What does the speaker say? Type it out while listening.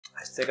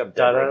take up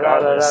dead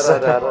regardless.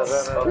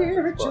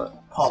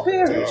 Spiritual.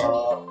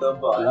 Spiritual. The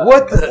butt.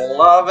 What the?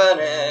 Loving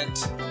it.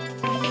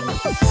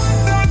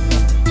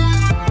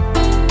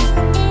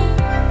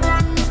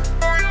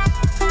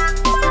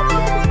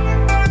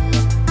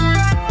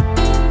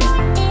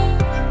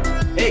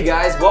 Hey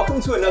guys,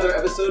 welcome to another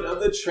episode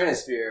of the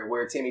Trinisphere,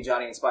 where Timmy,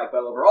 Johnny, and Spike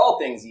battle over all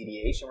things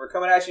EDH, and we're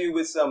coming at you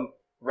with some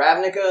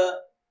Ravnica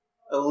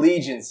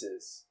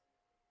allegiances.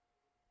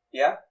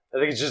 Yeah? I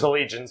think it's just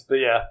Allegiance, but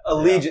yeah.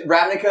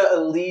 Ravnica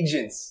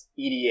Allegiance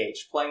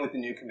EDH, playing with the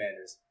new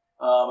commanders.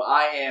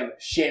 I am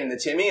Shannon the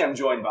Timmy. I'm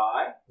joined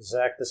by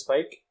Zach the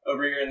Spike.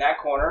 over here in that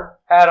corner,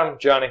 Adam,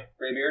 Johnny.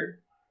 Graybeard.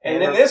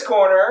 And in this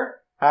corner,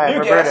 Hi, new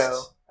Roberto.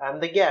 guest.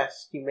 I'm the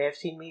guest. You may have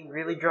seen me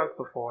really drunk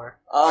before.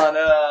 On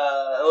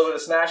a little bit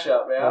of Smash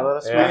Up, yeah? A little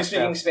Were Smash you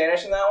speaking Up.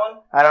 Spanish in that one?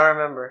 I don't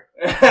remember.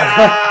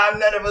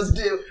 None of us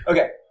do.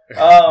 Okay.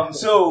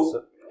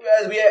 So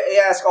as we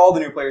ask all the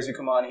new players who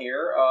come on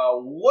here,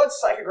 what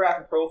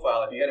psychographic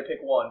profile, if you had to pick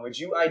one, would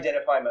you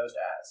identify most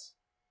as?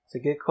 It's a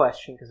good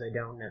question because I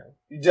don't know.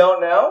 You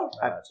don't know?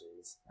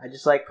 I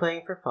just like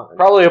playing for fun.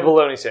 Probably a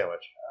bologna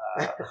sandwich.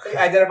 He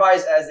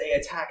identifies as a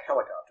attack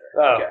helicopter.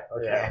 Oh,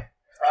 Okay. yeah.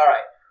 All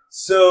right.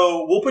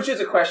 So we'll put you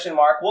as a question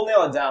mark. We'll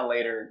nail it down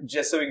later,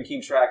 just so we can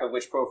keep track of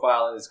which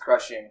profile is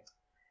crushing.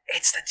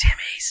 It's the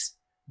Timmies.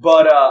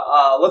 But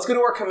let's go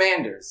to our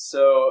commanders.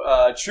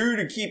 So true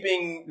to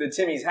keeping the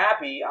Timmies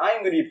happy, I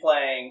am going to be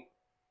playing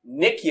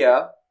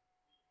Nikya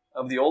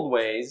of the old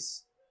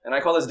ways, and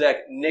I call this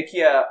deck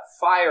Nikya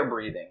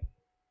Firebreathing.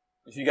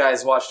 If you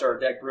guys watched our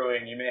deck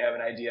brewing, you may have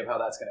an idea of how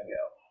that's going to go.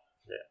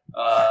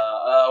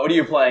 Yeah. What are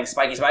you playing,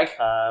 Spiky Spike?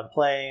 I'm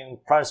playing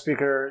Prime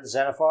Speaker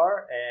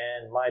Vannifar,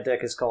 and my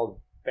deck is called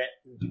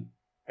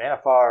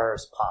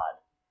Vannifar's Pod.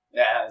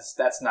 Yeah,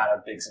 that's not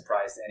a big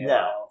surprise to anyone.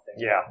 No. I don't think.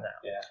 Yeah. No.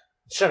 Yeah.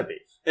 Shouldn't be.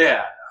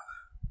 Yeah.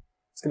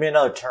 It's going to be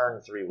another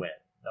turn 3 win.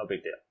 No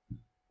big deal.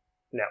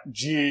 No.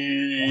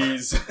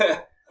 Jeez.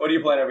 What are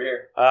you playing over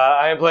here?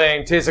 I am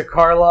playing Teysa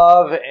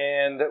Karlov,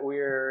 and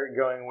we're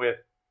going with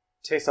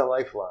Teysa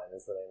Lifeline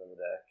is the name of the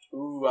deck.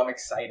 Ooh, I'm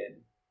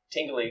excited.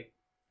 Tingly.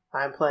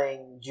 I'm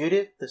playing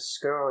Judith the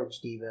Scourge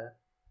Diva.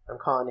 I'm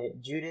calling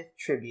it Judith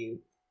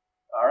Tribute.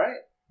 All right.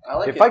 I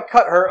like If it. I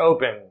cut her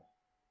open,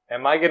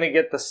 am I going to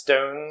get the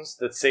stones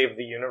that save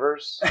the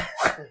universe?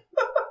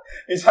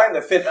 He's talking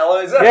the Fifth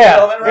Element. Is that a Yeah, Fifth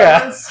Element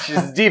reference? She's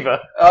a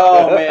diva.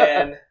 Oh,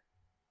 man.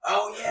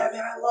 Oh, yeah,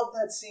 man. I love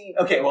that scene.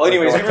 Okay, well,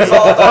 anyways, we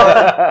resolved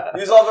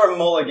our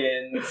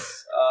mulligans.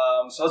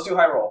 So let's do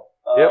high roll.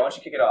 Yep. Why don't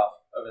you kick it off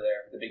over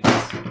there, the big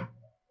piece.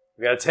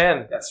 We got a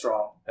 10. That's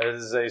strong. That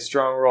is a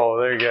strong roll.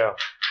 There you go.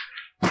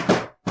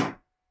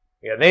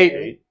 We got an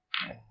 8.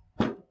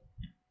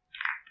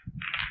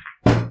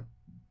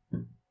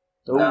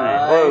 Ooh,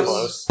 Nice.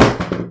 close.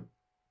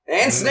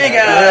 And Snake Eyes!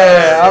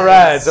 Yeah, all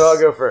right. So I'll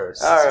go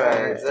first. All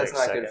right, Take that's a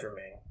not second. good for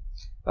me.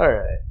 All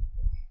right.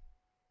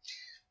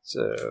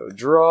 So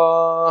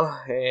draw,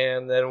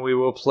 and then we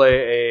will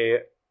play a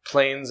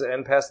plains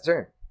and pass the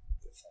turn.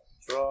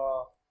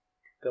 Draw.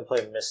 Gonna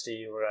play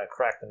Misty. We're gonna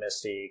crack the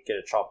Misty, get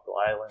a tropical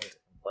island, and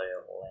play a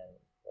land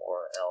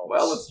or elves.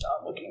 Well, it's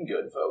not looking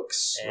good,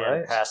 folks. and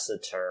right. pass the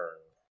turn.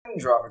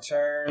 Draw for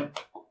turn.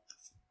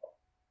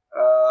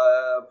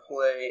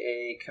 Play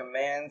a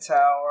command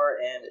tower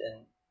and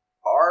an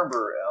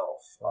arbor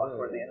elf.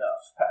 Awkwardly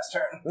enough. Pass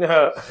turn.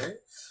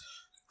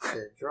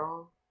 Good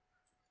draw.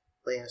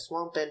 Play a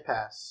swamp and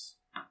pass.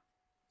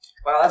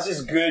 Wow, that's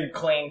just good,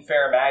 clean,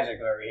 fair magic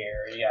over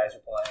here you guys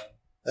are playing.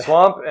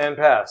 Swamp and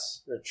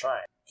pass. They're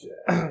trying.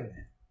 I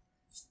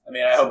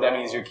mean, I hope that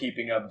means you're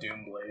keeping up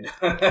Doomblade.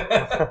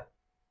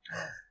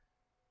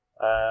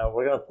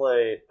 We're gonna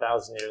play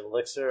 1,000-Year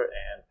Elixir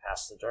and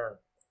pass the turn.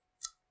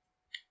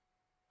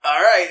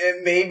 Alright,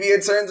 and maybe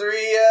a turn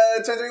three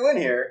win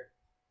here.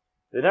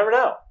 You never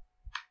know.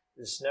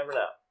 You just never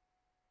know.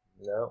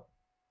 No.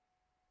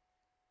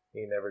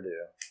 You never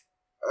do.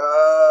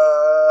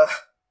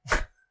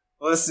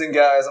 Listen,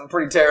 guys, I'm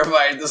pretty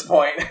terrified at this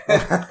point.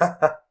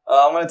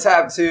 I'm going to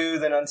tap 2,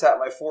 then untap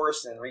my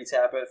force, and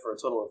retap it for a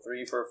total of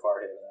 3 for a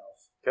Farhaven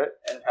Elf. Okay.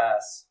 And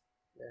pass.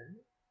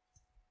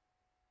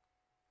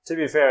 To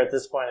be fair, at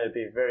this point, it'd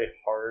be very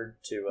hard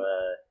to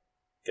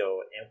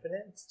go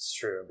infinite. It's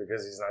true,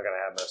 because he's not going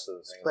to have most of the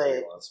things that Play, he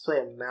let's wants. play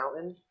a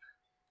mountain.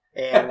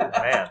 And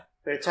Man,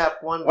 we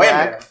tap 1 Wait a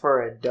black minute.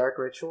 for a dark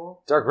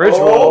ritual. Dark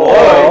Ritual. Oh,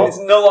 Whoa. boy. It's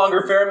no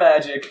longer fair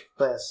magic.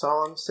 Play a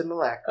solemn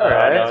simulacrum. All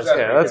right, no, it's okay,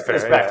 fair. that's fair.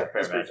 It's back yeah. to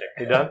fair magic.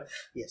 You done?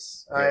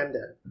 Yes, I am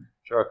done.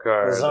 Draw a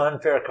card. There's an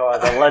unfair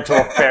card that led to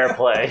a fair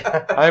play.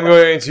 I'm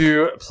going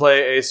to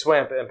play a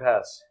swamp and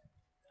pass.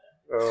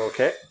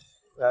 Okay.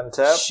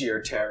 Untap.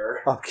 Sheer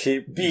terror. I'll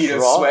keep Bead of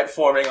draw. sweat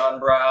forming on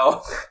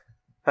brow.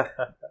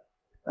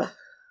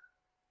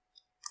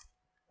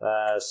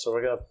 So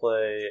we're gonna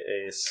play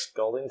a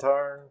Scalding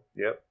Tarn.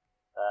 Yep.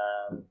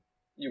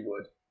 You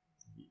would.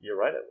 You're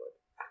right, it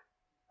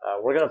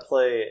would. We're gonna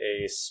play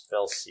a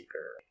Spell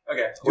Seeker.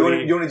 Okay. What Do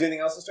do you want to do anything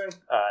else this turn?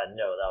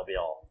 No, that'll be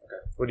all.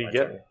 Okay. What do you My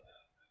get? turn.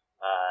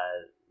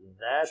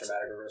 That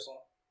Dramatic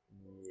reversal.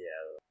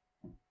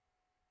 yeah.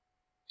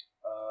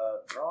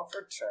 Draw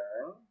for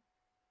turn.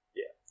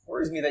 Yeah.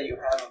 Worries me that you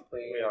haven't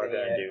played. We are anything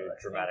going yet, to do but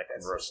I dramatic think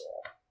that's-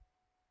 reversal.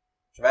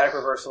 Dramatic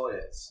reversal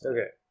it is.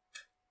 Okay.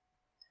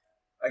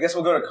 I guess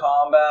we'll go to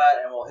combat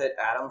and we'll hit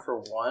Adam for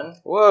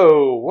 1.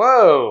 Whoa,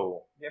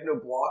 whoa. You have no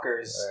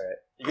blockers. All right.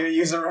 You gonna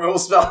use a removal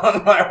spell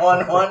on my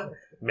 1/1?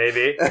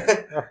 Maybe.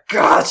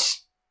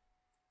 Gosh!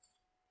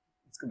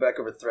 Let's go back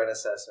over threat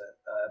assessment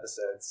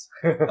episodes.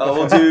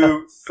 We'll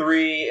do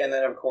 3 and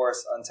then, of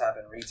course, untap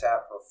and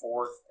retap for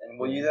 4th. And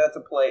we'll use that to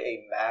play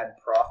a Mad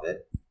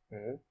Prophet.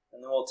 Mhm.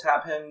 And then we'll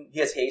tap him. He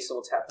has haste, so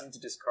we'll tap him to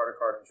discard a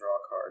card and draw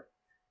a card.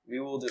 We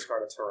will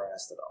discard a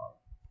Tyrannostodon.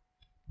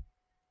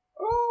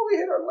 Oh, we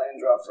hit our land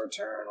drop for a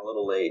turn. A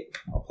little late.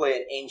 I'll play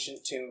an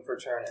Ancient Tomb for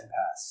turn and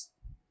pass.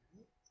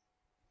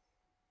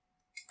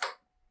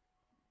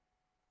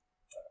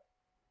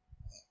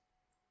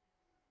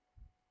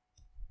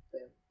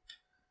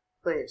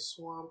 Play a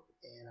swamp,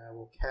 and I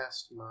will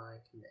cast my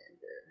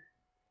commander.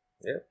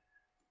 Yep.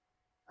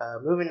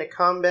 Moving to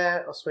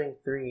combat, I'll swing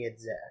 3 at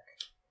Zach.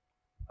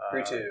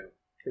 3-2.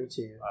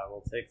 3-2. I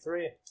will take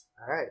 3.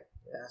 Alright,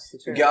 that's the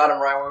We turn. got him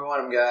right where we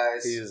want him,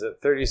 guys. He is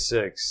at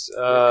 36.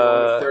 We're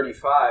going to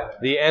 35.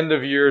 The end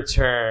of your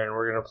turn,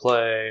 we're going to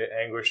play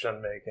Anguished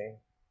Unmaking.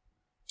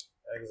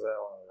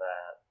 Exile on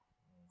that.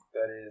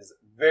 That is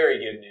very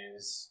good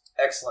news.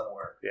 Excellent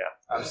work. Yeah.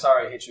 I'm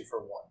sorry I hit you for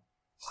 1.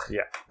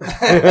 Yeah.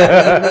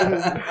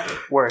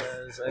 Worth.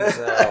 As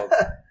exiled.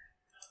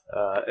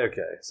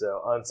 Okay,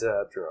 so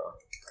untap, draw.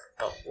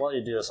 Oh, while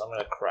you do this, I'm going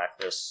to crack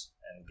this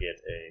and get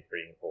a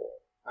breeding pool.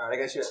 Alright,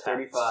 I got you at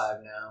 35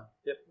 now.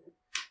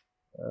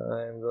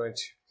 I'm going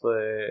to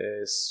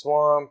play a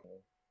swamp.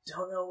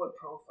 Don't know what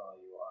profile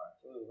you are.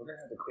 Ooh, we're going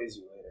to have to quiz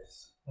you later.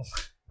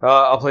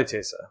 I'll play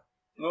Teysa.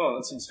 No,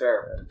 that seems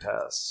fair. And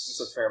pass.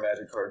 It's a fair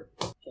magic card.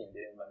 Can't even do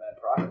it in my Mad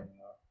Prophet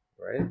anymore.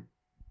 Right?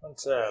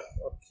 Untap,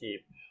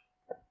 upkeep,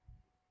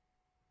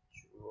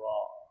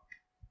 draw.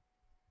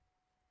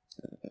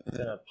 I'm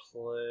going to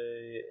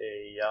play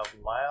a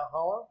Yavimaya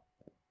Hollow.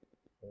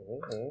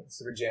 Mm-hmm. It's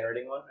the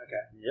regenerating one?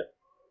 Okay. Yep.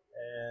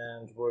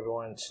 And we're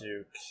going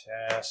to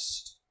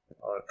cast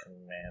our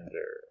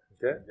commander.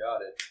 Okay.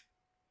 Got it.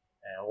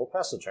 And we'll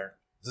pass the turn.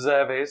 Does that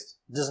have haste?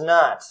 Does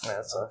not, Yeah,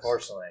 that sucks.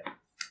 unfortunately.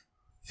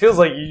 Feels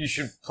like you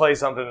should play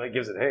something that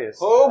gives it haste.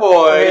 Oh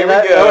boy, I mean, here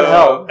that we go. would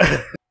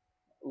help.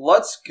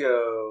 Let's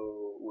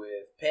go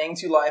with paying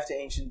 2 life to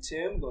Ancient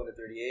Tomb, going to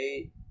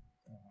 38.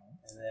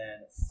 And then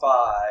 5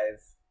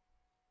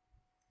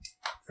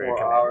 For your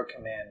for our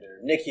commander.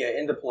 Nikya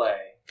into play.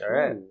 All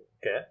right.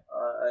 Okay.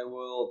 I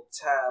will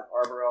tap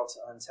Arborel to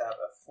untap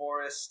a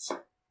forest.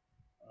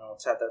 And I'll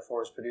tap that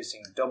forest,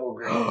 producing double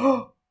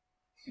green.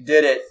 We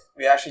did it.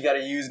 We actually got to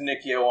use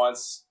Nikya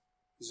once.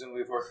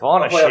 Presumably for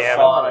Fauna I'll play a Shaman.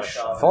 Fauna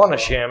Shaman. Fauna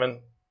as Shaman.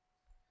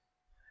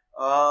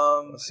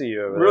 well. Let's see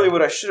you over Really, there.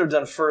 what I should have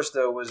done first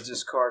though was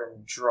discard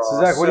and draw.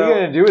 So, Zach, what are you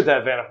going to do with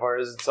that Vannifar?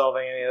 Is it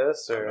solving any of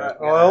this? Or? Not Oh,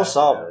 gonna I'll have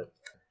solve to. it.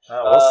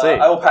 We'll see.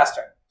 I will pass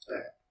turn.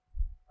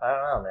 I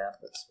don't know, man.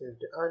 Let's move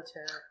to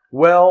untap.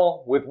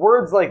 Well, with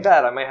words like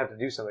that, I might have to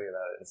do something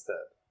about it instead.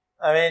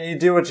 I mean, you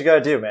do what you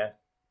gotta do, man.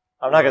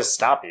 I'm not gonna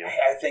stop you.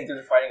 I think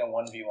they're fighting a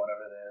 1v1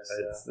 over there.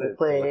 So.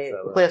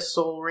 We'll play a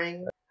Soul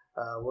Ring.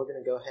 We're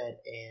going to go ahead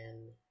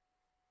and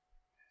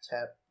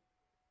tap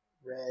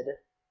red.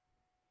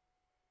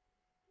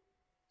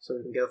 So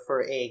we can go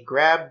for a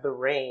Grab the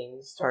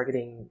Reins,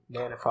 targeting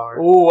Vannifar.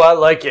 Ooh, I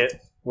like it.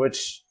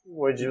 Which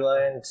would you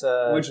mind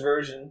Which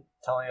version?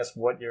 telling us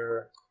what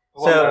your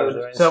So I'm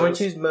going choose?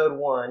 to choose mode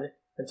 1.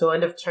 Until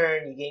end of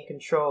turn, you gain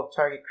control of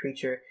target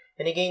creature,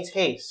 and it gains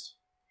haste.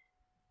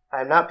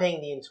 I'm not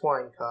paying the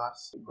Entwine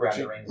cost. Grab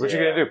the reins. What you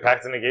going to do?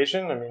 Pact of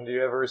Negation? I mean, do you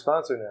have a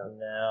response or no?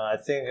 No, I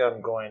think I'm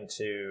going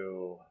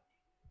to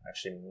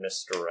actually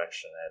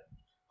misdirection it.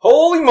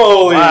 Holy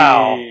moly!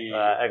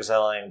 Wow.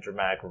 Exiling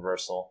dramatic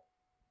reversal.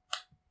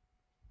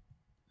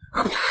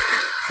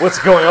 What's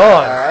going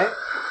on? Alright.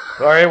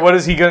 All right, what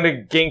is he going to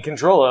gain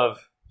control of?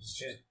 Just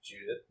choose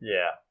Judith.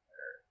 Yeah.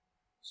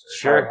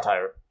 Sure.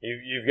 Tyrant.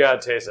 You've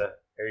got Teysa.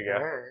 Here you go.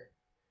 Alright.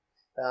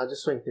 I'll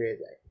just swing 3 at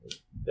Zach.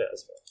 Yeah,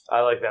 that's fine.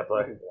 I like that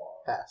play.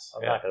 Pass.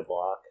 I'm Yeah. not gonna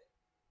block.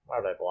 Why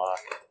would I block?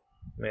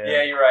 Man.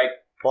 Yeah, you're right.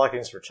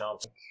 Blocking's for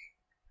chumps.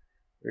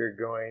 We're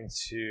going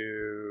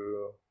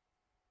to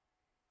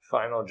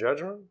Final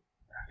Judgment.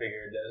 I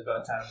figured it was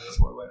about time for this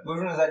one. Which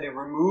one does that do?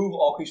 Remove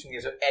all creatures in the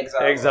game, so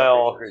exile. Exile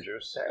all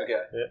creatures.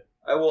 Okay. Yeah.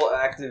 I will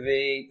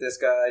activate this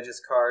guy,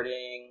 just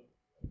carding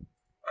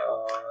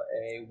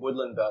a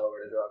Woodland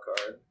Bellower to draw a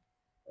card.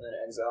 And then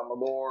exile my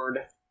board.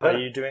 Are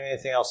you doing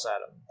anything else,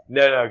 Adam?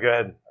 No, go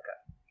ahead.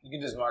 You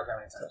can just mark how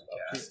many times you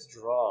cast. Please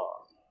draw.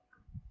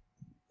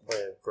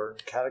 Play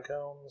Verdant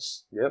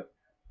Catacombs, Yep.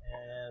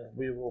 and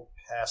we will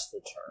pass the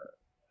turn.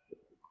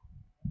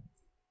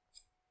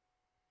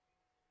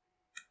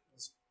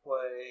 Let's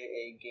play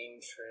a Game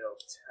Trail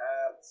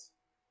tapped.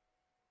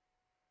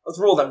 Let's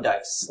roll them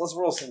dice. Let's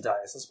roll some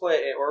dice. Let's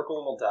play a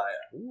Oracle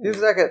Moldiah. Is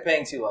Zach at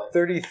Paying 2 life.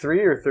 33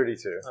 or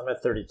 32? I'm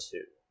at 32.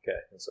 Okay,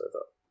 that's what I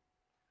thought.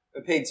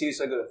 I paid 2,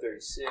 so I go to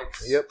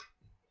 36. Yep.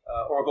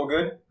 Oracle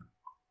good?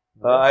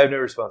 I have no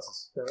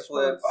responses. No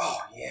Flip. response.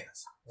 Oh,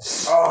 yes.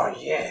 Oh,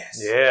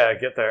 yes. Yeah,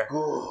 get there.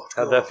 Good.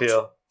 How'd that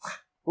feel?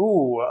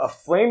 Ooh, a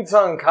Flame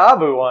Tongue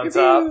Kabu on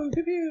top.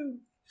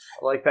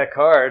 I like that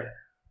card.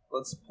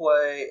 Let's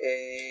play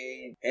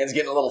a... Hand's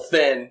getting a little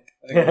thin.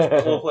 I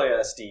think we'll play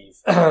a Steve.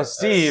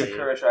 Steve.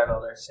 Sakura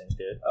Tri-Builder. Seems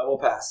good. We'll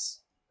pass.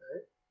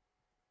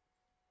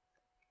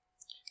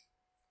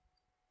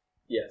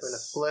 Yes. I'm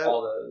gonna flip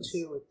all those.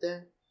 2 with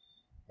that.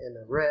 And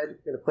the red. I'm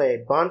gonna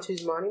play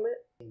Bantu's Monument.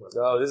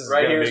 Oh, this is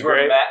Right gonna here be is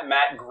where great.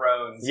 Matt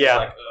groans. Yeah. He's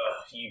like,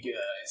 ugh, you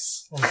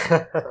guys.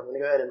 I'm gonna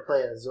go ahead and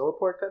play a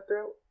Zolaport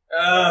Cutthroat.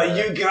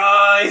 You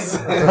guys!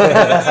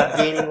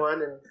 Gaining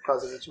 1 and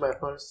causing each of my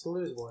opponents to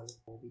lose 1.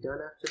 We'll be done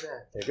after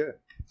that. You're good.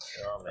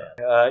 Oh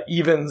man.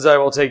 Evens, I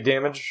will take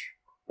damage.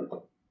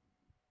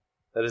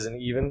 That is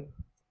an even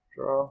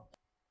draw.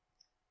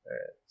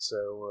 Alright, so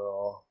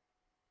we'll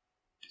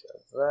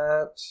have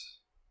that.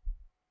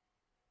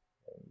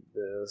 And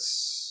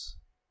this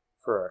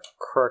for a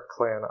Kruk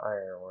Clan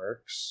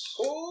Ironworks.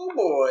 Oh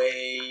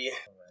boy.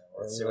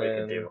 Let's see what we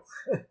can do.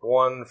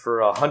 One for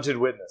a Hunted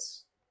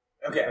Witness.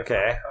 Okay.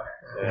 Okay.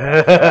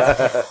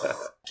 Yeah.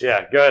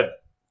 Yeah, good.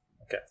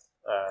 Yeah.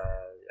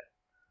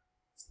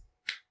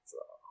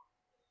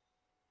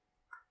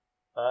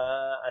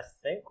 I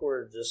think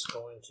we're just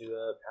going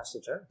to pass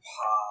the turn.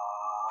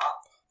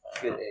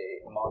 Pop. Get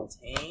a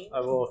Montaigne.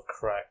 I will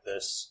crack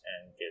this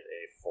and get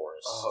a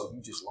forest. Oh,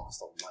 you just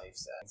lost a life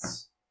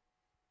sense.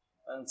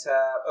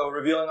 Untap. Oh,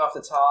 revealing off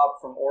the top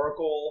from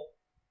Oracle.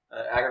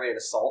 Aggravated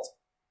Assault.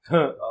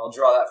 I'll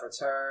draw that for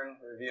turn.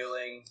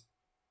 Revealing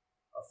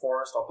a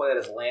forest. I'll play that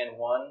as land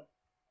 1.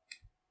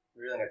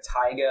 Revealing a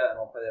Taiga, and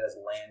I'll play that as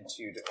land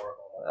 2 to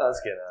Oracle.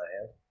 Let's get out of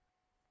hand.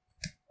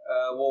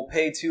 We'll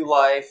pay 2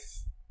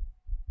 life.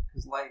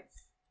 Because life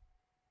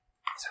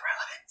is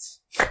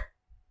irrelevant.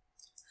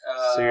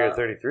 So you're at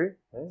 33?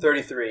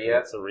 33, yeah.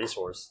 That's a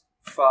resource.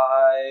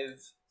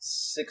 5,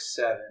 6,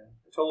 7.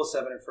 A total of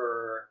 7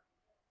 for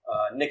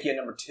Nikya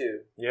number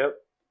 2. Yep.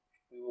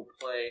 We will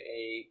play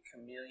a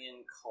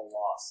Chameleon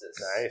Colossus.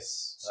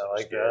 Nice. I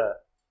like good. that.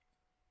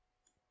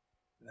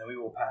 And then we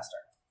will pass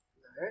turn.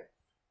 Alright.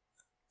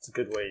 It's a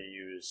good way to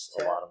use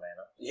a lot of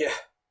mana. Yeah.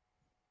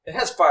 It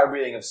has fire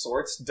breathing of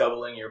sorts,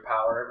 doubling your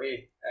power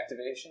every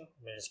activation.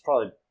 I mean, it's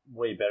probably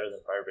way better than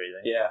fire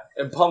breathing. Yeah.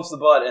 It pumps the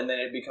butt and then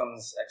it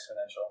becomes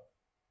exponential.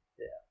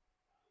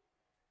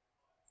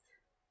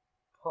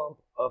 Pump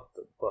up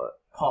the butt.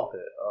 Pump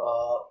it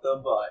up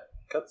the butt.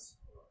 Cuts.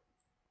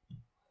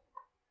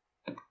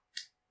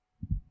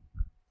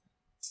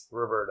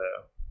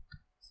 Roberto.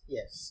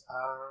 Yes.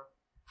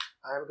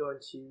 I'm going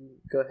to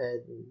go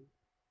ahead and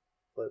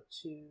flip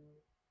 2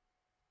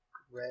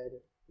 red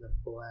and a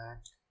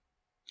black,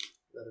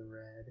 another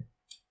red,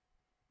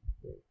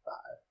 and 5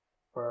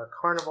 for a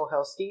Carnival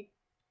Hellsteed.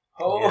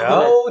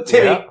 Oh,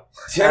 Timmy! Yeah.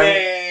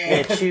 Timmy!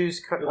 I'm gonna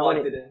choose. We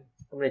locked it in.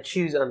 I'm gonna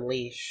choose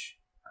Unleash.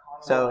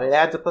 So it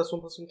adds a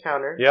 +1/+1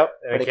 counter. Yep.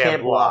 And But it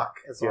can't block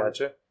as long.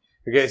 Gotcha.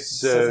 Okay,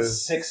 So so...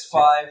 it's a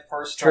 6/5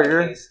 first strike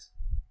Trigger. haste.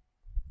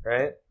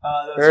 Right?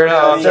 That's Or no,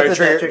 I'm right. sorry,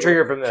 That's a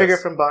trigger from this. Trigger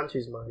from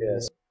Bantu's mind.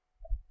 Yes.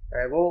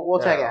 Alright, we'll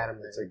tag No, Adam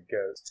then. It's a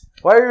goat.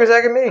 Why are you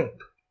attacking me?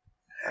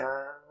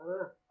 Uh,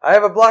 I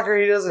have a blocker,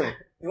 he doesn't.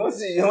 He wants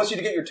you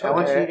to get your I token.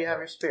 want you to have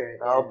your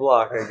spirit. I'll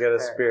block, I get a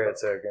Alright. spirit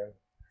token.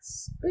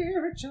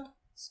 Spiritual.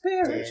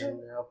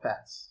 And I'll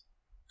pass.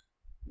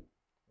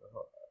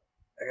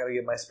 I gotta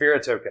get my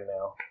spirit token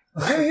now.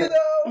 Do you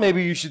though?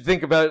 Maybe you should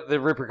think about the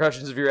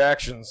repercussions of your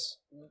actions.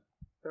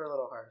 They're a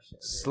little harsh.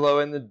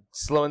 Slowing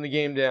the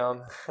game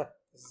down.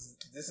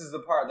 This is the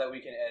part that we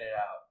can edit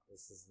out.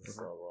 This is the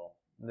slow roll.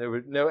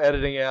 No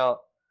editing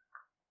out.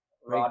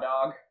 Raw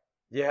dog.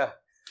 Yeah.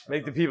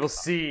 Make the people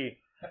see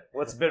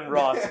what's been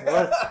wrought.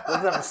 Let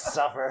them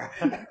suffer.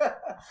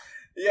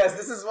 Yes,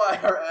 this is why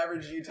our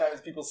average view time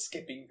is people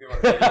skipping through our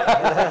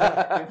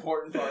video.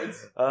 Important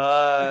parts.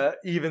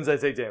 Evens, I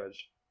take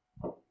damage.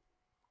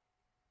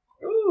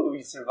 Ooh,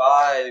 he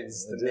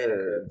survives the I did.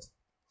 mana crypt.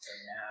 So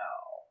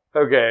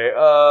now. Okay,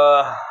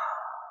 what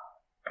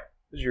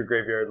does your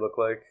graveyard look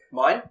like?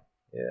 Mine?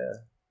 Yeah.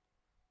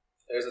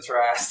 There's a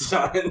trash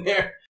down in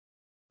there.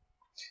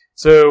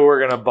 So we're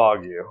gonna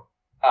bog you.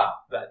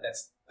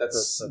 That's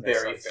That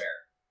very makes sense.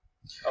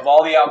 fair. Of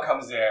all the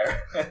outcomes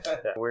there.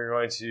 We're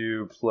going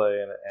to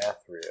play an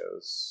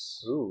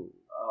Athreos. Ooh.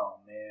 Oh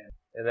man.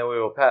 And then we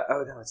will pass.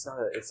 Oh no, it's not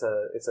a. It's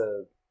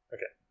a.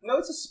 Okay. No,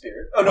 it's a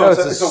spirit. Oh No, it's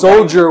a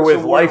soldier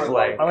with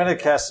lifelink. I'm going to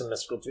cast some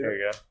mystical There tutor.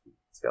 you go.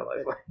 It's got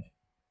lifelink.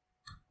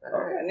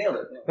 Okay, I nailed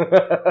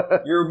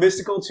it. Your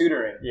mystical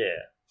tutoring.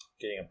 Yeah,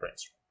 getting a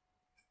brainstorm.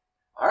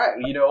 All right,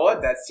 you know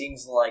what? That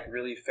seems like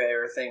really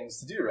fair things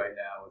to do right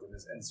now within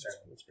this instant.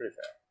 It's pretty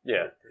fair.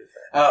 Yeah. Pretty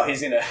fair. Oh,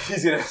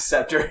 he's gonna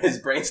scepter his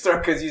brainstorm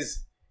because he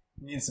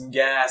needs some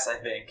gas. I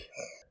think.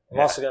 I'm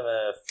also going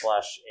to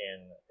flash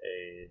in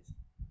a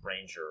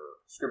ranger.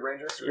 Script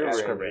Ranger. Script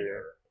Script Ranger.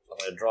 ranger. So I'm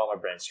going to draw my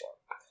brainstorm.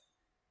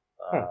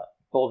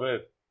 Bold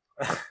move.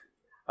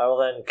 I will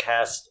then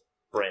cast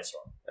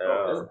brainstorm.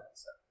 Oh,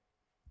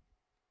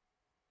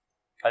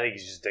 I think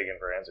he's just digging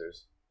for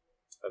answers.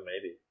 But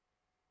maybe.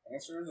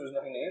 Answers? There's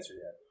nothing to answer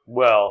yet.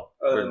 Well,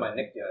 Other than my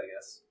Nikya, I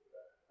guess.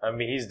 I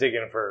mean, he's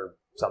digging for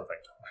something.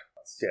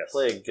 Yes.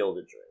 Play a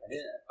Gilded Druid. Yeah.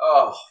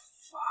 Oh,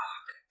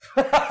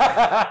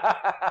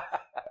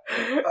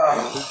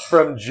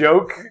 From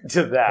joke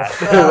to that.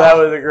 That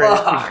was a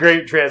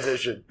great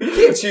transition. You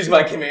can't choose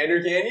my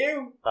commander, can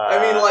you?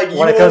 I mean, like, you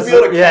when won't it comes be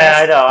able to to-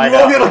 cast... yeah, I know. You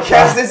won't be able to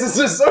cast instants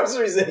of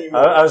sorceries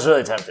anymore. I was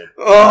really tempted.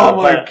 Oh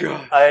my But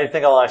god. I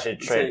think I'll actually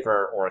trade Take-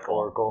 for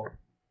Oracle.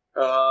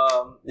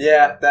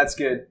 Yeah, that's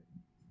good.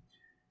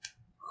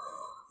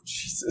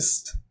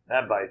 Jesus.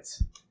 That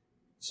bites.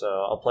 So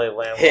I'll play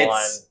Landline.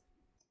 Hits.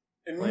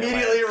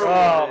 Immediately rewarded.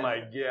 Oh my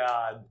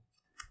god.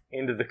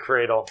 Into the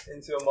cradle.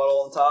 Into a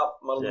muddle on top.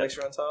 Muddle Yeah.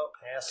 mixture on top.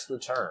 Pass the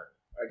turn.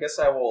 I guess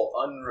I will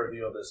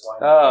unreveal this line.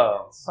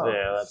 Oh.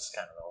 Yeah, that's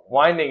kind of old.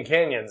 Winding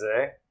Canyons,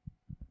 eh?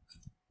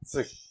 It's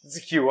a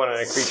cute one in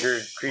a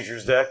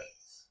creature's deck.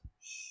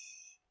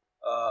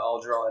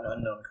 I'll draw an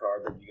unknown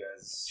card that you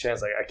guys...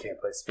 Chance like, I can't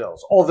play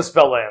spells. All the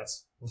spell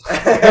lands.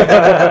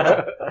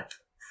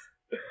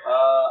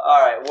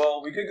 Alright,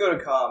 well, we could go to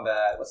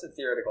combat. What's the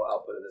theoretical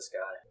output of this guy?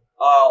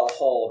 I'll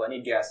hold. I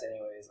need gas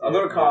anyways. I'll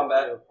go to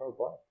combat.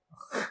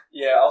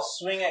 Yeah, I'll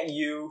swing at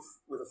you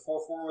with a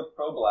 4/4 with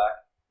Pro Black.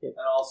 Yep.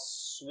 And I'll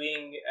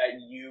swing at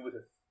you with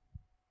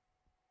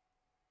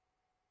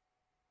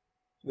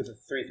a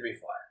 3/3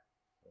 flyer.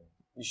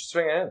 You should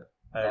swing in.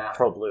 Nah.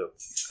 Pro Blue.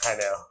 I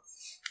know.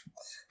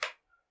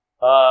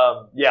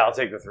 Yeah, I'll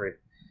take the 3.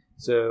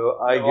 So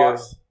I No go.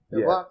 blocks? No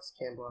Yeah. blocks,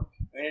 can block.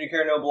 We need to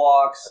carry no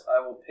blocks. I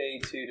will pay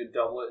 2 to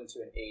double it into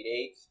an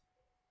 8/8.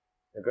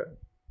 Okay.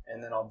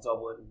 And then I'll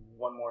double it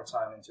one more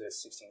time into a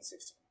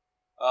 16/16.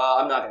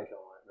 I'm not going to kill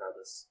him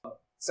regardless.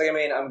 Second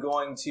main, I'm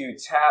going to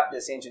tap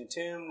this Ancient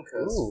Tomb,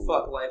 because Ooh.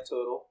 fuck life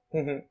total.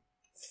 Mhm.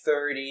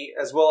 30,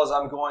 as well as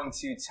I'm going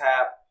to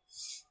tap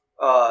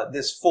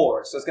this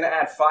 4. So it's going to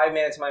add 5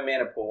 mana to my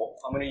mana pool.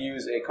 I'm going to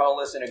use a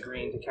colorless and a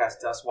green to cast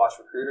Dustwatch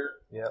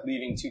Recruiter, Yep.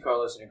 leaving 2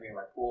 colorless and a green in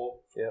my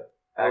pool. Yep.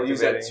 I'll use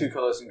that Activating. 2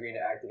 colorless and green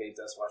to activate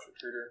Dustwatch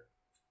Recruiter.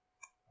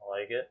 I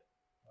like it.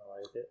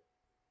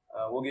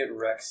 We'll get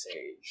Rex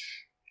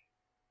Sage.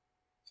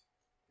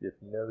 If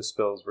no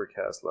spells were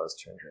cast last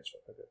turn, transfer.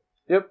 Okay.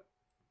 Yep.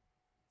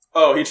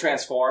 Oh, he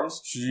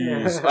transforms?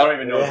 Jeez. I don't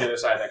even know what the other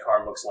side of that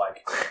card looks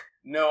like.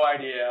 No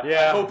idea.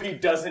 Yeah. I hope he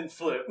doesn't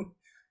flip.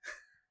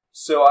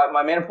 So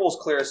my mana pool is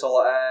clear, so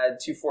I'll add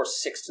 2, 4,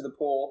 6 to the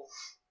pool,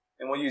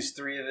 and we'll use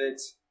 3 of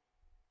it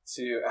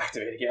to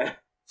activate again.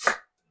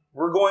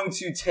 We're going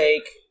to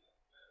take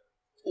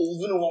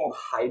Ulvenwald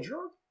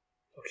Hydra.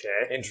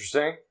 Okay.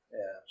 Interesting.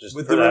 Yeah. Just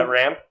With for the that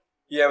ramp.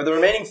 Yeah, with the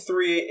remaining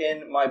 3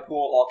 in my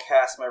pool, I'll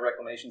cast my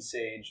Reclamation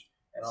Sage,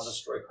 and I'll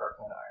destroy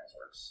Kirkland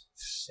Ironworks.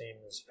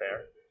 Seems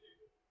fair.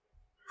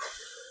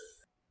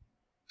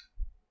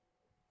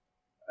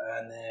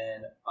 And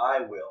then I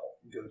will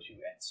go to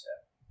end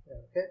step.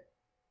 Okay.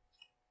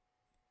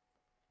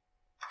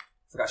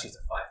 Forgot she's a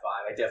 5/5.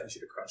 I definitely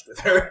should have crunched with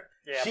her.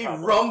 Yeah, she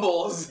probably.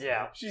 rumbles.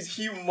 Yeah. She's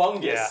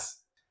humongous. Yeah.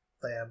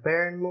 Play a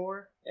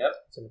Baronmoor. Yep.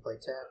 It's going to play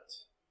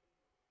tapped.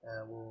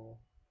 We'll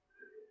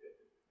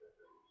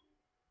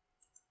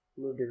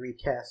move to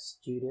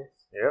recast Judith.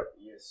 Yep.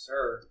 Yes,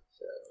 sir.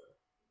 So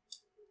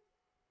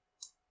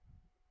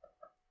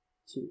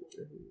 2.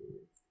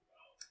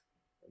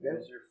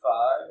 There's your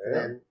 5. And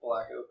then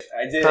Black Oak.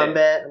 I did.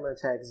 combat, I'm going to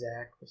attack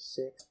Zach for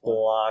 6.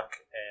 Block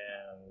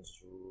and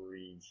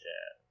regen.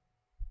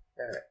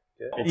 Alright.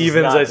 It does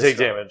Evens, not I take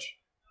destroy. damage.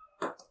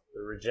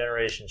 The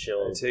regeneration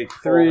shield. I take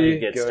fully 3,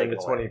 gets going taken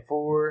to away.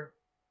 24.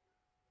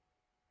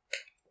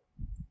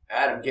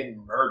 Adam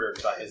getting murdered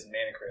by his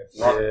mana crypt.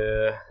 Love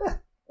it. Yeah.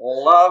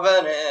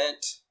 Loving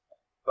it.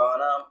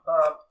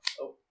 Ba-dum-bum.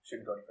 Oh,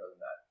 shouldn't go any further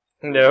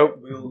than that. Nope.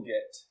 We'll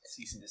get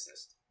cease and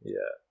desist. Yeah.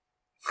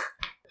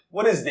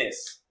 What is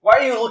this? Why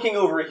are you looking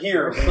over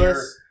here when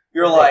Plus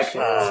you're like,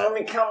 protection. let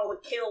me count all the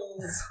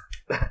kills?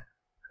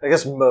 I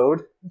guess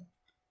mode.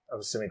 I'm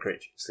assuming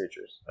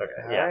creatures. Okay.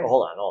 Yeah. Alright. Well,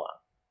 hold on.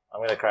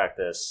 I'm gonna crack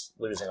this.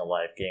 Losing a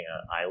life, getting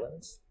an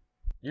island.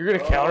 You're going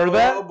to counter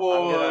that? Oh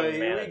boy, I'm gonna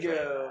here mana we drain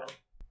go.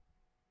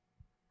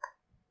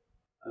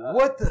 that.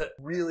 What the?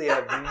 Really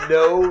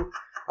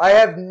I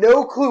have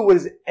no clue what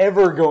is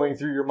ever going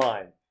through your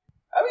mind.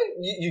 I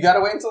mean, you gotta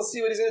wait until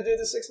see what he's gonna do with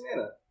the 6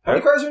 mana. How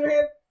many cards are in your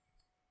hand?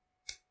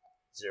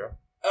 0.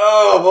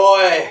 Oh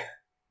boy.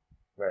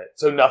 Right.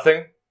 So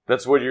nothing?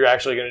 That's what you're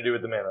actually going to do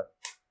with the mana.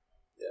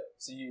 Yeah.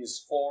 So you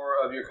use 4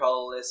 of your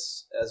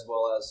colorless as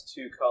well as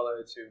 2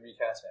 color to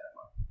recast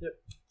mana.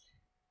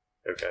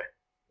 Okay.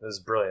 This is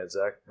brilliant,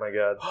 Zach. My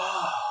God.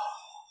 You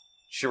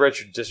should write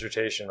your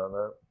dissertation on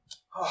that.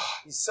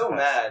 He's so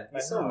mad.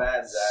 He's so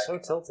mad, Zach. So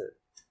tilted.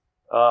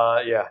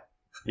 Yeah.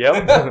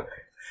 Yep.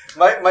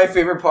 My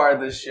favorite part of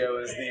this show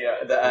is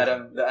the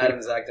Adam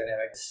Zach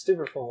dynamic.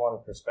 Stupid from one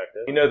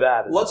perspective. You know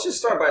that. Let's just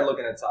start by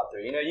looking at top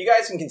 3. You know, you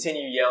guys can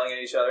continue yelling at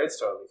each other. It's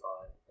totally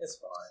fine. It's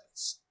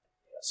fine.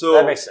 So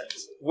That makes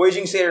sense.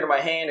 Voyaging Satyr to my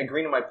hand, a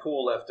green in my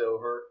pool left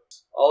over.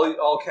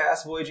 I'll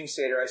cast Voyaging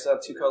Satyr. I still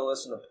have 2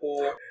 colorless in the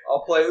pool.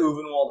 I'll play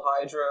Ulvenwald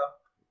Hydra.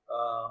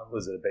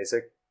 Was it a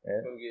basic?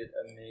 Yeah. Go get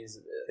a Maze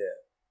of It. Yeah.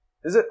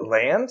 Is it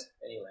land?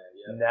 Any land,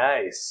 yeah.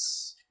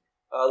 Nice.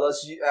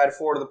 Let's add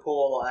 4 to the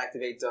pool, and we'll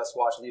activate Dust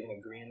Watch, leaving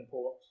a green in the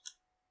pool.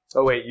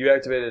 Oh, wait, you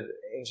activated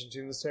Ancient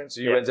Tomb this turn?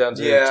 So you went down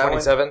to Yeah,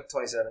 27?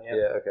 27, yeah.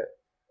 Yeah, okay.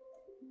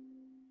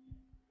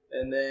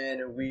 And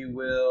then we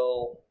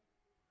will...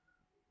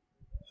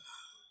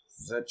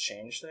 Does that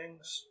change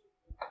things?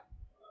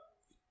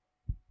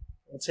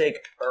 We'll take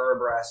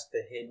Erebras,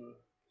 the Hidden.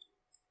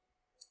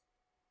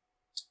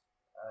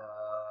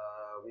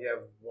 We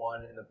have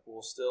 1 in the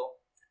pool still.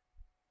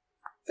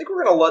 I think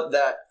we're going to let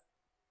that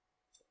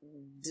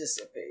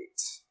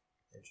dissipate.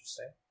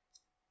 Interesting.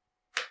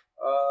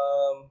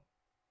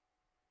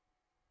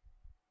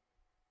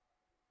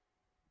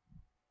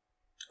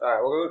 Alright,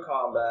 we'll go to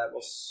combat.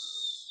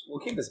 We'll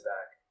keep this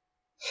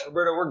back.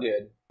 Roberto, we're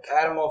good.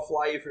 Adam will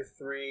fly you for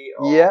 3.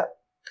 Oh, Yeah.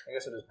 I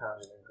guess we'll just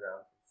pound you in the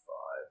ground for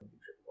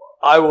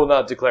 5. I will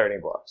not declare any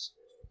blocks.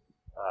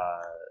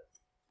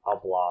 I'll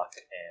block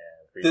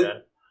and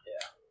regen.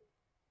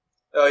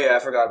 Oh yeah, I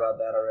forgot about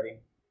that already.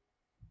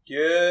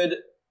 Good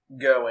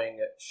going,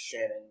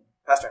 Shannon.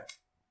 Pass turn.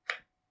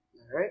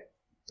 Alright.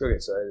 Okay,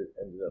 so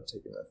I ended up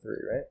taking that 3,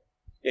 right?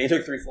 Yeah, you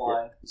took 3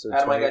 flying. So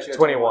Adam, I got you at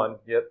 21.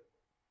 Yep.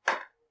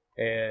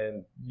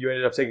 And you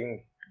ended up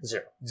taking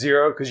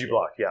 0 because you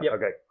blocked. Yeah. Yep.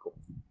 Okay. Cool.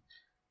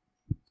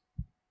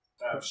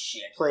 Oh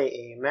shit. Play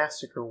a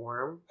Massacre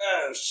Worm.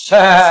 Oh shit.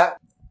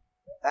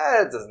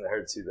 That doesn't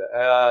hurt too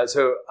bad.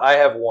 So I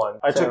have 1.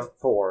 I So- took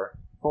 4.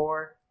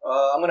 4.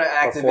 I'm gonna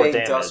activate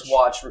Dust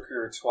Watch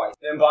Recruiter twice.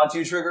 Then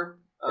Bantu trigger.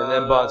 And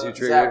then Bantu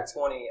trigger. Zach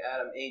 20,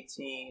 Adam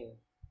 18,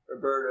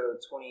 Roberto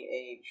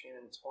 28,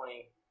 Shannon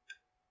 20.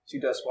 2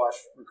 Dust Watch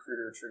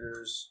Recruiter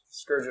triggers.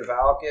 Scourge of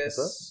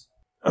Valkis.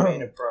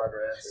 Main of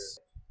Progress.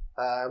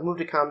 Move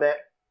to combat.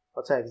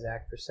 I'll tag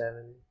Zach for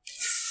 7.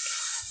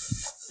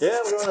 Yeah,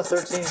 we're going to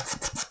 13.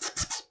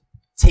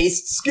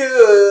 Tastes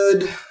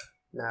good.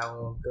 Now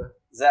we'll go.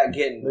 Zach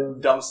getting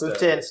dumpster. Move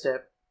to end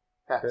step.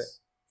 Pass. Okay.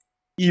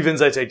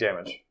 Evens, I take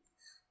damage.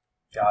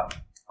 Got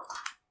him.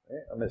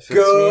 Right, I'm at 15.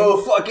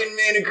 Go fucking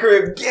Mana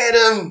Crypt. Get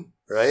him.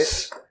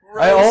 Right?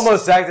 I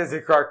almost acted as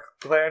a Clark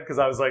Clan because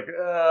I was like,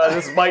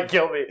 this might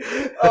kill me.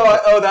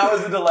 Oh, that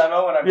was the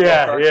dilemma when I played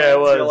Yeah, Clark yeah, Clan. it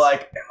was. You're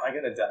like, am I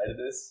gonna die to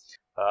this?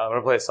 I'm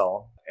going to play a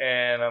Solemn.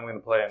 And I'm going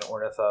to play an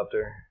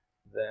Ornithopter.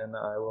 Then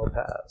I will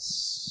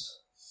pass.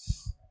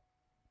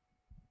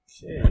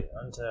 Okay,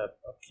 untap,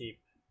 upkeep,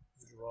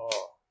 draw.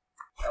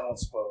 I won't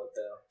spoil it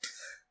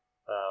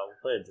though. We'll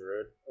play a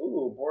druid.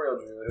 Ooh, Boreal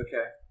Druid. Okay.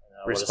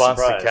 What a Response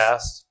to surprise.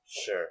 cast.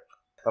 Sure.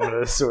 I'm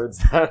going to swords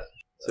that.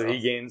 So he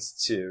gains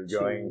 2,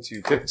 going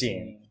to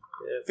 15.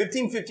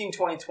 15, 15,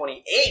 20,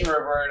 28,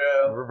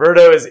 Roberto.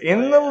 Roberto is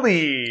in the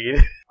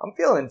lead. I'm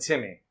feeling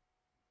Timmy,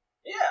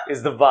 Yeah.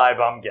 is the vibe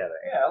I'm getting.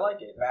 Yeah, I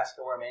like it.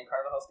 Master War main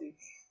Carnival Hellsteed.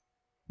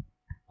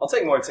 I'll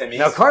take more Timmys.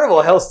 Now,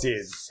 Carnival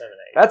Hellsteed, 7,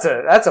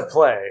 8. that's a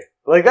play.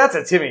 Like, that's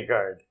a Timmy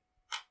card.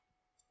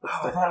 Oh,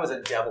 I thought it was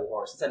a devil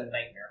horse. It's a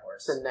nightmare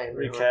horse. It's a nightmare.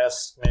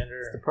 Recast, The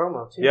commander.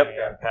 promo, too. Yep.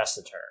 And pass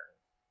the turn.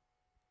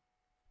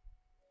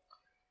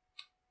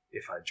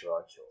 If I draw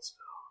a kill spell.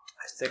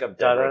 I think I'm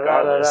dead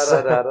regardless.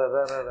 I'm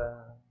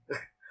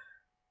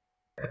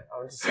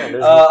just saying,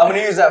 I'm going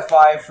to use that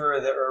 5 for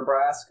the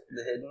Urbrask,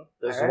 the hidden.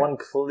 there's Alright. one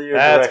clear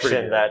That's pretty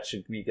direction good. that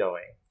should be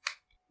going.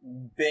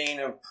 Bane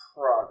of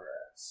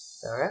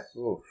Progress. Alright.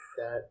 Oof.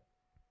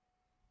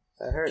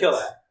 That hurts. Kill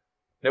that.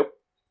 Nope.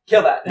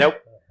 Kill that. Nope.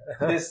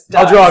 This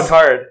I'll dies. draw a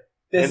card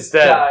This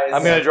instead. dies.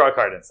 I'm going to draw a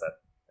card instead.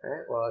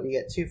 Alright, well, you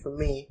get 2 from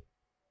me.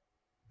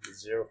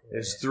 0 from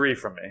There's me. 3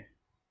 from me.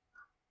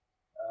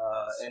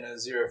 And a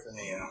 0 for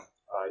Neo. 5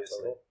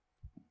 total.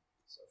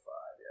 So 5,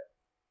 yeah.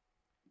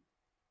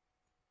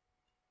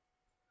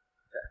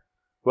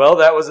 Well,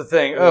 that was a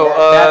thing. Oh,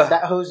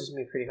 that hoses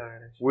me pretty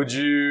hard. Actually. would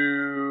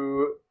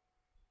you...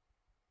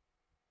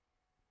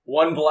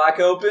 1 black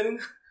open.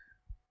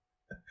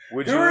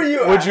 Would Who are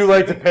you Would you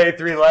like to pay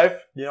 3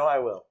 life? You know, I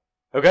will.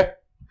 Okay.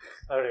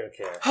 I don't even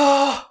care.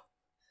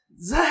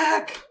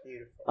 Zach!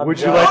 Beautiful. Would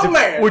you done. like Oh, to?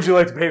 man. Would you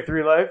like to pay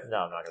 3 life? No,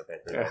 I'm not going to pay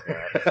 3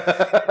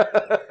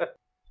 life.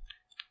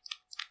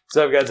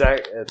 So I've got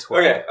Zach at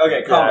 12.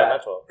 Okay, combat.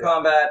 that's 12.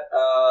 Combat,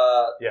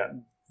 Yeah.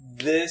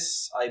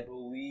 This, I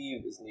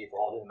believe, is lethal.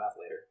 I'll do the math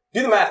later.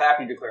 Do the math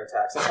after you declare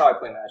attacks. That's how I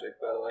play Magic,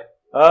 by the way.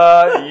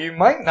 You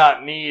might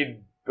not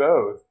need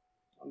both.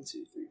 1,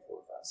 2, 3, 4,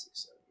 5,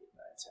 6, 7, 8,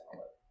 9, 10,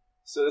 11.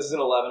 So this is an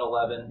 11,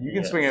 11. You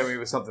can Yes. swing at me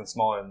with something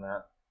smaller than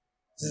that.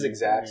 This is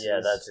exact. Yeah,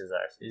 that's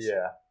exact.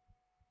 Yeah.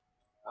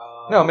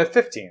 No, I'm at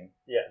 15.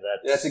 Yeah,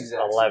 That's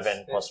exact.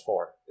 11 plus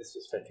 4. It's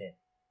just 15.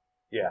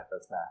 Yeah,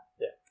 that's math.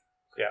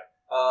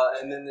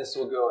 and then this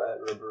will go at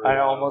Roberto. I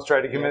almost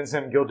tried to convince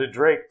him Gilded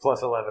Drake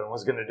plus 11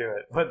 was going to do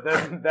it, but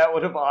then that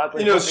would have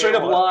oddly... You know, straight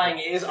up lying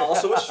is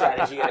also a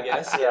strategy, I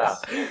guess. Yes.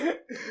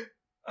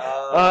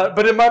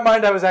 But in my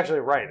mind, I was actually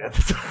right at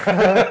the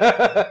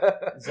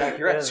time. Zach,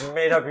 you're It at is a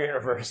made up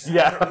universe.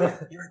 Yeah.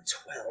 You're at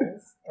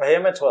 12. I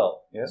am at 12.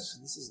 Yes.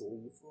 So this is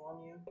lethal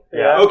on you.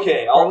 Yeah.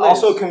 Okay, I'll Or lose.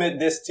 also commit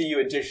this to you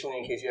additionally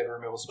in case you have a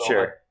removal spell.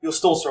 Sure. But you'll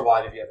still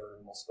survive if you have a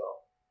removal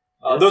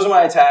spell. Those are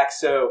my attacks.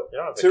 So You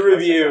don't have to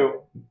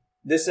review,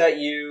 this at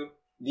you,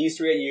 these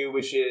 3 at you,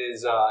 which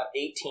is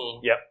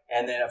 18. Yep.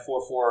 And then a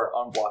 4/4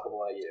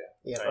 unblockable at you.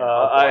 Yeah.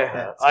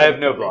 I have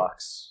no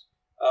blocks.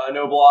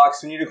 No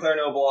blocks. When you declare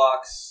no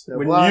blocks, No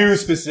when blocks. you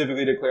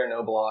specifically declare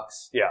no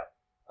blocks, Yeah.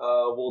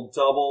 we'll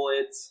double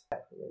it.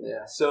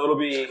 Yeah. So it'll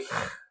be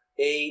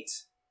 8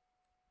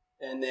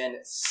 and then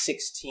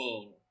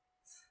 16.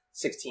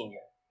 16,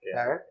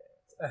 yeah. All right.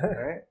 All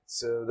right.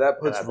 So that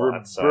puts And I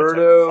blocked, so I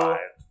Roberto took 5.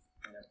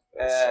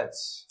 at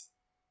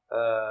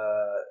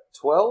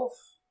 12.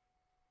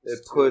 It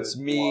It's puts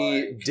good.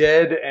 me Like-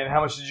 dead. And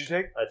how much did you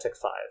take? I took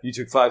 5. You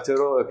took 5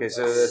 total? Okay,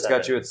 so that's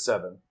got 7. you at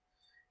 7.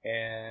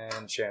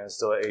 And Shannon's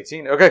still at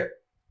 18. Okay.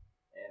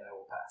 And I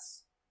will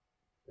pass.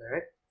 All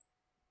right.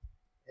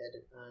 Head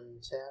and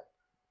untap.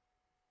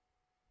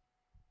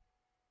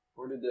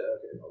 Where did the...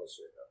 Okay, no, let's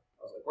straight up.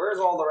 I was like, where's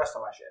all the rest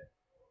of my shit?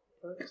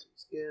 It's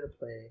good to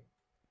play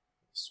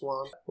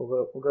swamp.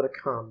 We'll go to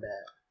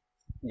combat.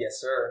 Yes,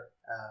 sir.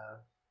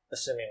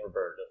 Assuming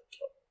Roberto doesn't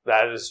kill me.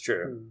 That is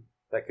true.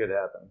 That could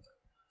happen.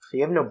 So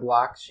you have no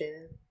blocks,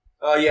 Shannon?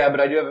 Yeah, but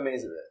I do have a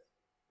maze of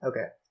it.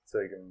 Okay. So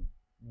you can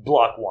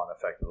block 1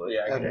 effectively.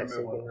 Yeah, I can Okay, so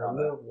remove you one. can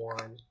remove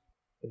 1.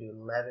 You do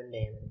 11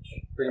 damage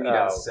Bring me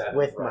down to Oh, 7.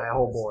 with my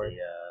whole board.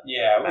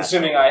 Yeah, Master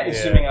assuming I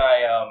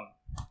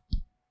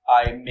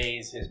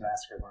maze his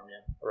massacre worm,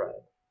 yeah. Right.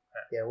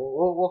 Yeah,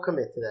 we'll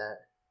commit to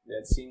that. Yeah,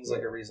 it seems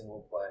like a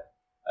reasonable play.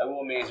 I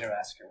will maze your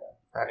massacre worm.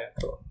 Alright,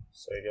 cool.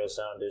 So he goes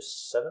down to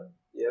 7?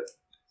 Yep.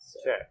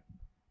 Okay.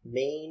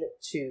 Main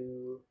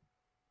 2,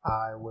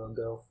 I will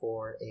go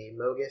for a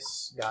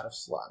Mogus, God of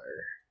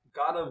Slaughter.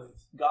 God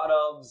of's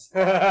Gods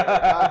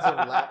of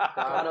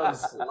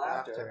laughter.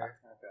 Laughter.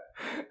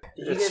 Okay.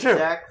 Did you It's get true.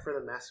 Zach for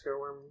the Massacre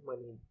Worm when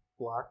he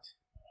blocked?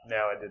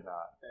 No, I did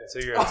not. So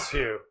you're at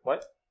 2.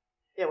 What?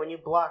 Yeah, when you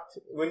blocked.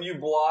 When you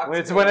block,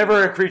 It's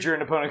whenever a creature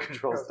an opponent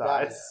controls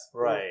dies.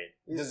 Right.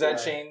 Does that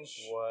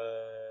change?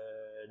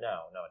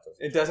 No, it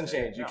doesn't. It doesn't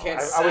change. You No, can't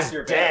I sack was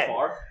your dead.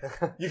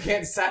 Vannifar. You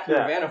can't sack your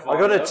Vannifar. I'll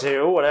go to though.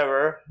 2,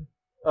 whatever.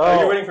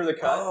 Are you waiting for the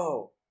cut?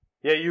 Oh.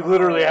 Yeah, you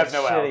literally have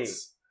no shitty.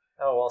 outs.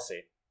 Oh, we'll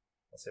see.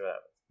 We'll see what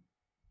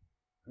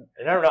happens.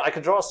 You never know. I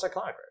can draw a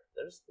Cyclonic.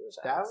 There's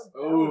That outs.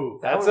 Ooh.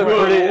 That's That a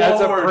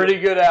would- pretty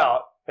good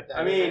out.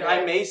 I mean,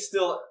 I may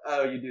still...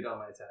 Oh, you do it on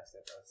my attack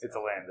step. It's a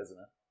land, isn't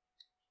it?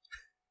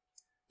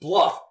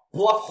 Bluff.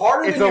 Bluff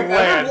harder It's than a you've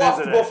land, ever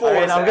bluffed isn't it? before. I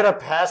mean, I'm Zach. gonna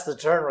pass the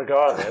turn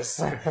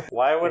regardless.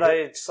 Why would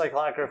I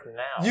Cyclonic Rift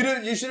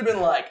now? You should have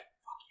been like,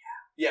 fuck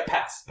yeah. Yeah,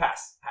 pass.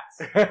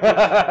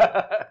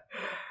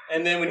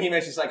 And then when he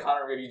mentioned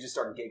Psychonic Rift, you just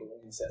start giggling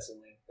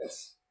incessantly.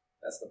 That's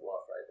the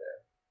bluff right there.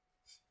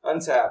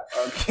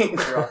 Untap. King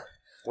draw.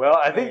 Well,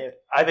 I I've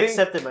think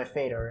accepted my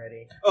fate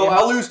already. Oh,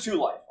 I'll lose 2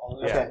 life.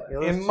 Yeah.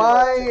 You'll lose in 2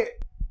 my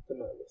to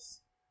Mogus.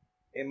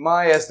 in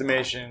my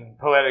estimation,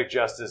 poetic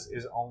justice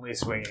is only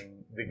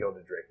swinging the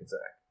Gilded Drake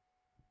attack.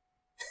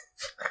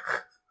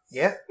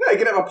 Yeah? No, you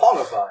can have a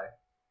Pongify.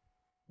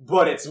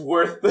 But it's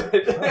worth it.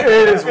 It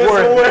is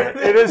worth it.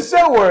 It is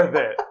so worth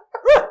it.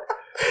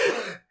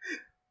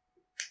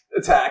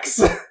 Attacks.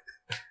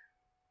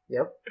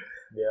 Yep.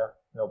 Yeah,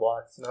 no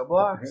blocks. No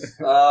blocks.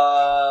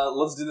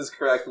 Let's do this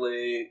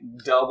correctly.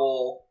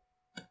 Double.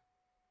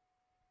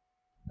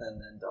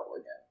 And then double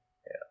again.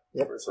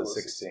 Yep. So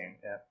 16.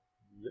 Yeah.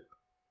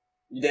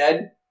 You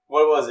dead?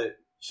 What was it?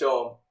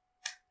 Show him.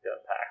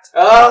 Got packed.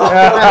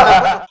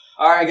 Oh!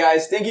 Alright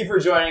guys, thank you for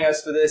joining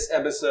us for this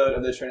episode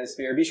of the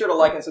Trinisphere. Be sure to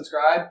like and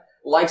subscribe.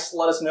 Likes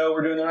let us know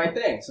we're doing the right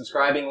thing.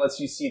 Subscribing lets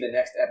you see the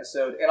next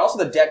episode, and also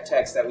the deck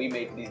text that we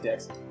made for these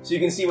decks, so you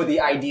can see what the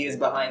ideas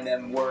behind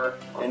them were,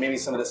 and maybe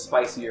some of the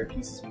spicier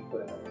pieces we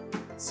put in them.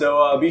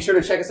 So be sure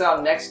to check us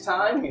out next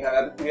time. We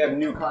have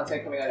new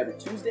content coming out every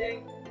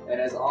Tuesday,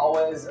 and as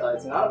always,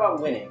 it's not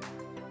about winning,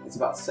 it's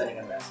about sending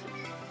a message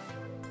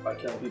by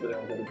killing people that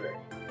don't get the drink.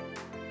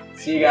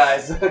 See you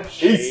guys.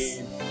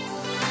 Peace.